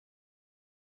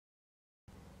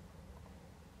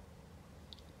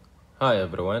Hi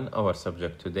everyone, our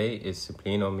subject today is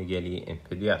splenomegaly in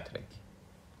pediatric.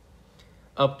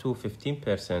 Up to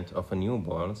 15% of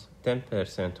newborns,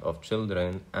 10% of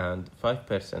children, and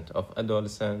 5% of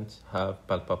adolescents have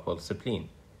palpable spleen.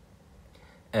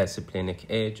 A splenic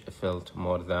age felt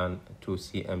more than 2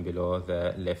 cm below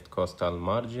the left costal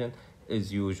margin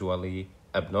is usually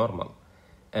abnormal.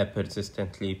 A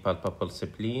persistently palpable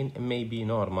spleen may be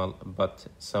normal, but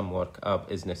some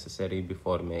workup is necessary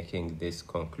before making this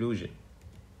conclusion.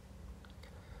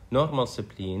 Normal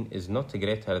spleen is not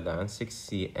greater than 6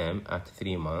 cm at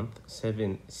 3 months,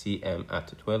 7 cm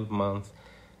at 12 months,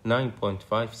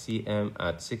 9.5 cm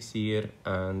at 6 years,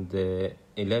 and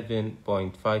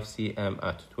 11.5 cm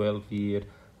at 12 years,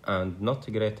 and not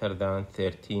greater than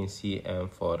 13 cm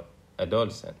for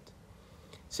adolescent.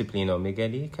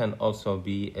 Splenomegaly can also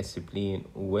be a spleen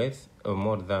with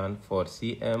more than 4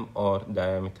 cm or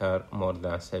diameter more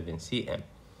than 7 cm.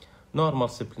 Normal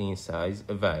spleen size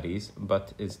varies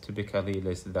but is typically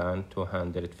less than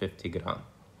 250 grams.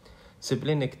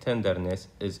 Splenic tenderness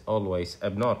is always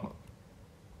abnormal.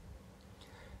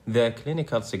 The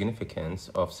clinical significance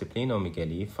of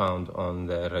splenomegaly found on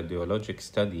the radiologic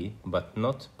study but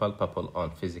not palpable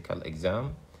on physical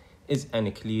exam is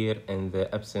unclear in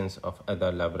the absence of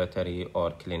other laboratory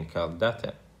or clinical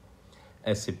data.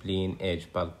 A spleen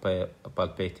age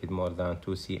palpated more than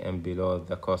 2 cm below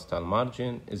the costal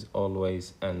margin is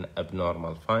always an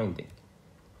abnormal finding.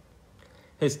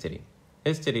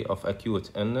 History of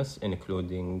acute illness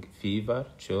including fever,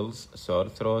 chills, sore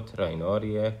throat,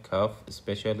 rhinorrhea, cough,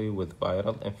 especially with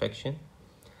viral infection,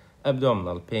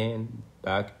 abdominal pain,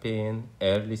 back pain,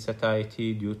 early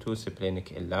satiety due to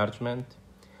splenic enlargement,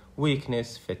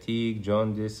 weakness, fatigue,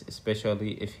 jaundice,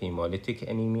 especially if hemolytic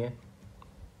anemia,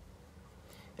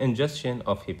 ingestion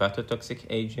of hepatotoxic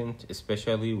agent,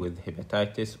 especially with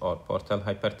hepatitis or portal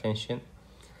hypertension.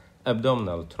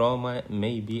 Abdominal trauma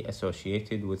may be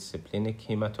associated with splenic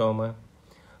hematoma.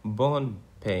 Bone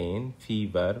pain,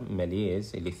 fever,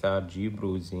 malaise, lethargy,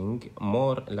 bruising,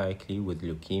 more likely with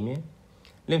leukemia.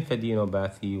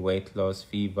 Lymphadenopathy, weight loss,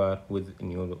 fever with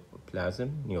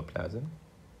neoplasm.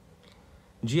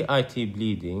 GIT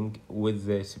bleeding with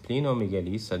the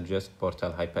splenomegaly suggests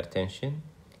portal hypertension.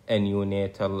 A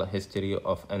neonatal history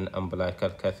of an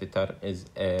umbilical catheter is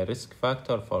a risk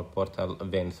factor for portal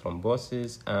vein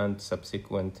thrombosis and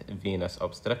subsequent venous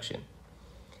obstruction.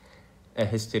 A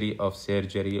history of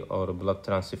surgery or blood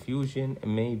transfusion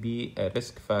may be a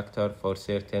risk factor for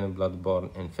certain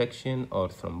blood-borne infection or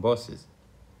thrombosis.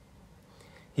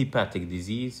 Hepatic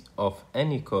disease of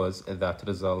any cause that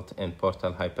result in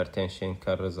portal hypertension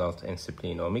can result in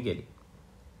splenomegaly.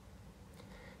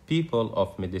 People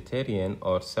of Mediterranean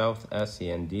or South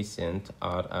Asian descent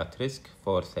are at risk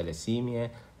for thalassemia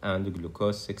and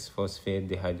glucose 6-phosphate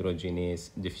dehydrogenase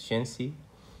deficiency.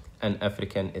 An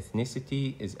African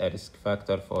ethnicity is a risk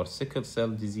factor for sickle cell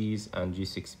disease and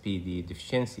G6PD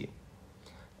deficiency.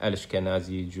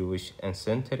 Ashkenazi Jewish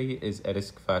ancestry is a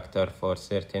risk factor for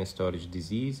certain storage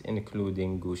disease,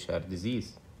 including Gaucher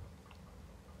disease.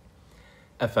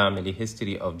 A family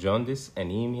history of jaundice,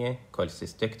 anemia,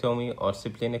 cholecystectomy, or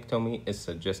splenectomy is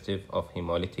suggestive of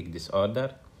hemolytic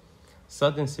disorder.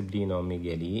 Sudden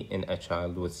splenomegaly in a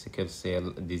child with sickle cell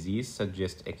disease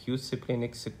suggests acute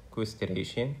splenic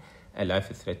sequestration, a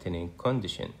life-threatening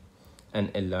condition. An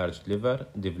enlarged liver,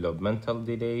 developmental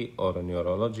delay, or a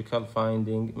neurological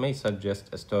finding may suggest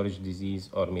a storage disease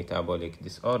or metabolic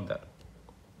disorder.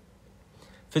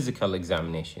 Physical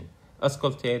examination.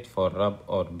 Auscultate for rub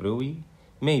or bruit,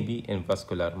 maybe in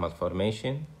vascular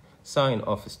malformation, sign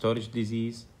of storage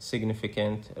disease,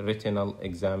 significant retinal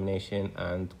examination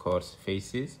and coarse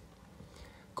faces,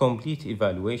 complete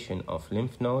evaluation of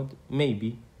lymph node,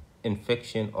 maybe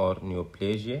infection or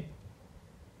neoplasia.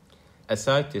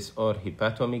 Ascites or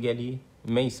hepatomegaly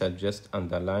may suggest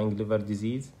underlying liver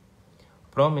disease.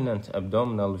 Prominent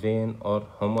abdominal vein or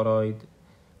hemorrhoid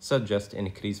suggest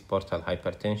increased portal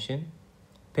hypertension.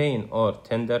 Pain or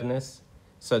tenderness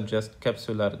suggest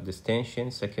capsular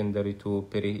distension secondary to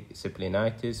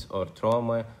perisplenitis or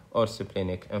trauma or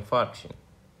splenic infarction.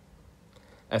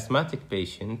 Asthmatic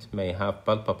patient may have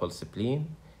palpable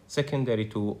spleen secondary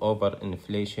to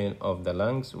overinflation of the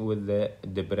lungs with the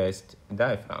depressed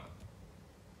diaphragm.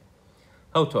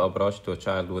 How to approach to a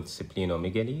child with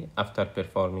splenomegaly after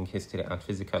performing history and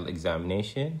physical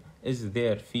examination? Is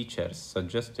there features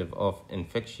suggestive of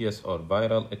infectious or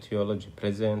viral etiology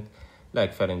present,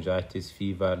 like pharyngitis,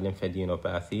 fever,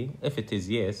 lymphadenopathy? If it is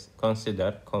yes,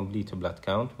 consider complete blood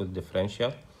count with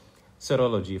differential,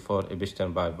 serology for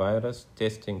Epstein-Barr virus,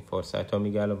 testing for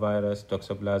cytomegalovirus,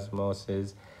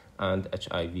 toxoplasmosis, and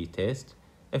HIV test.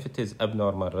 If it is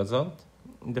abnormal result,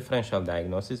 differential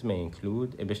diagnosis may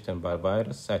include Epstein-Barr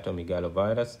virus,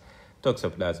 cytomegalovirus,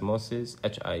 toxoplasmosis,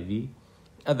 HIV,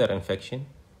 other infection,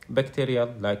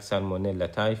 bacterial like Salmonella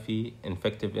typhi,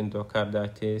 infective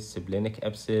endocarditis, splenic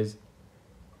abscess,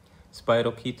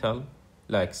 spirochetal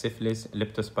like syphilis,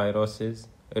 leptospirosis,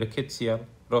 rickettsial,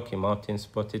 Rocky Mountain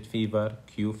spotted fever,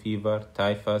 Q fever,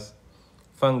 typhus,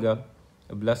 fungal,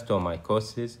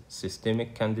 blastomycosis,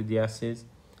 systemic candidiasis,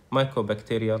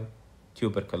 mycobacterial,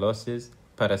 tuberculosis,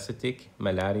 parasitic,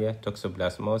 malaria,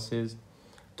 toxoplasmosis,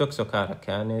 toxocara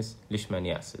canis,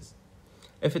 leishmaniasis.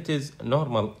 If it is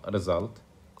normal result,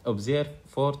 observe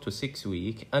 4 to 6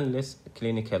 weeks unless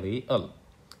clinically ill.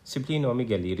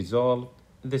 Splenomegaly resolved,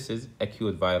 this is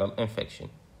acute viral infection.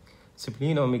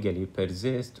 Splenomegaly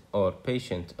persists or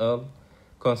patient ill,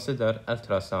 consider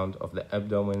ultrasound of the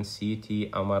abdomen,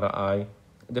 CT, MRI,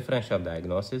 differential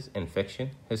diagnosis,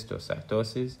 infection,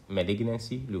 histocytosis,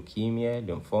 malignancy, leukemia,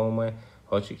 lymphoma,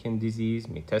 Hodgkin disease,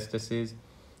 metastasis,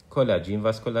 collagen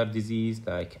vascular disease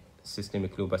like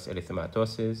systemic lupus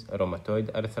erythematosus, rheumatoid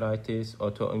arthritis,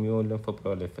 autoimmune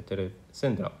lymphoproliferative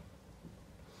syndrome.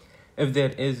 If there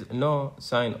is no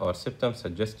sign or symptom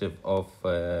suggestive of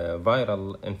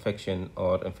viral infection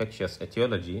or infectious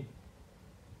etiology,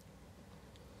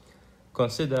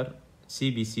 consider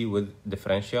CBC with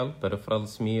differential, peripheral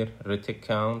smear, retic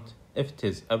count. If it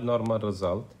is abnormal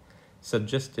result,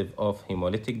 suggestive of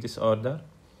hemolytic disorder,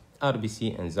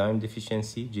 RBC enzyme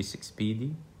deficiency,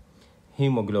 G6PD,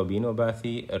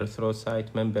 hemoglobinopathy,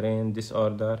 erythrocyte membrane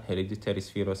disorder, hereditary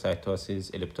spherocytosis,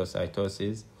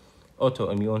 elliptocytosis,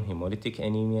 autoimmune hemolytic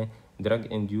anemia,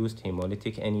 drug-induced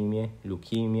hemolytic anemia,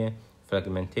 leukemia,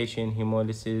 fragmentation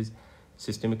hemolysis,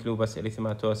 systemic lupus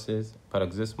erythematosus,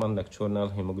 paroxysmal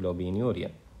nocturnal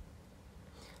hemoglobinuria.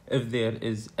 If there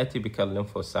is atypical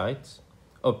lymphocytes,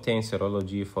 obtain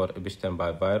serology for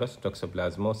Epstein-Barr virus,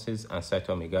 toxoplasmosis, and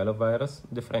cytomegalovirus,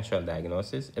 differential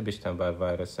diagnosis, Epstein-Barr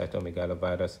virus,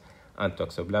 cytomegalovirus, and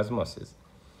toxoplasmosis.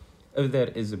 If there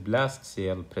is a blast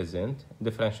cell present,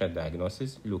 differential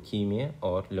diagnosis, leukemia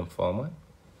or lymphoma.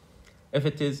 If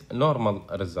it is normal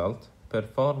result,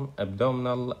 perform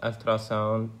abdominal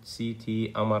ultrasound,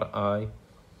 CT, MRI.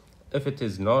 If it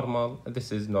is normal,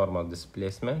 this is normal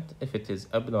displacement. If it is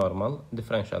abnormal,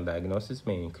 differential diagnosis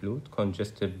may include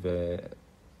congestive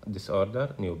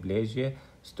disorder, neoplasia,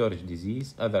 storage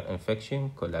disease, other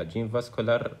infection, collagen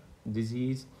vascular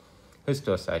disease,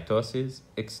 histocytosis,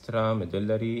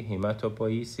 extramedullary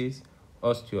hematopoiesis,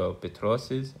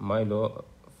 osteopetrosis,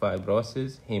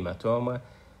 myelofibrosis, hematoma,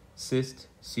 cyst,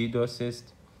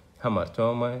 pseudocyst,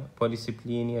 hamartoma,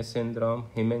 polycythemia syndrome,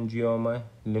 hemangioma,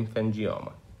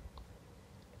 lymphangioma.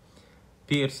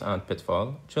 Peers and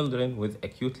pitfall. Children with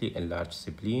acutely enlarged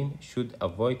spleen should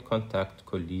avoid contact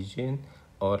collision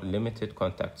or limited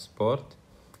contact sport.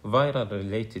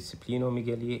 Viral-related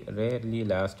splenomegaly rarely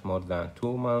lasts more than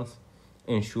 2 months.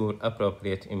 Ensure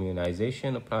appropriate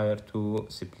immunization prior to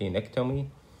splenectomy.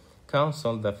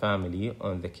 Counsel the family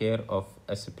on the care of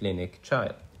a splenic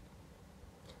child.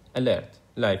 Alert.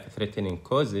 Life-threatening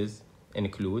causes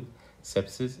include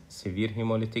sepsis, severe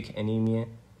hemolytic anemia,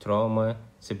 trauma,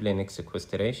 splenic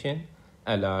sequestration.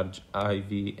 A large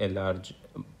IV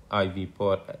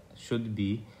port should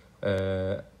be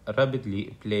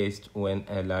rapidly placed when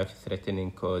a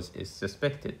life-threatening cause is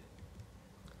suspected.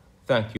 Thank you.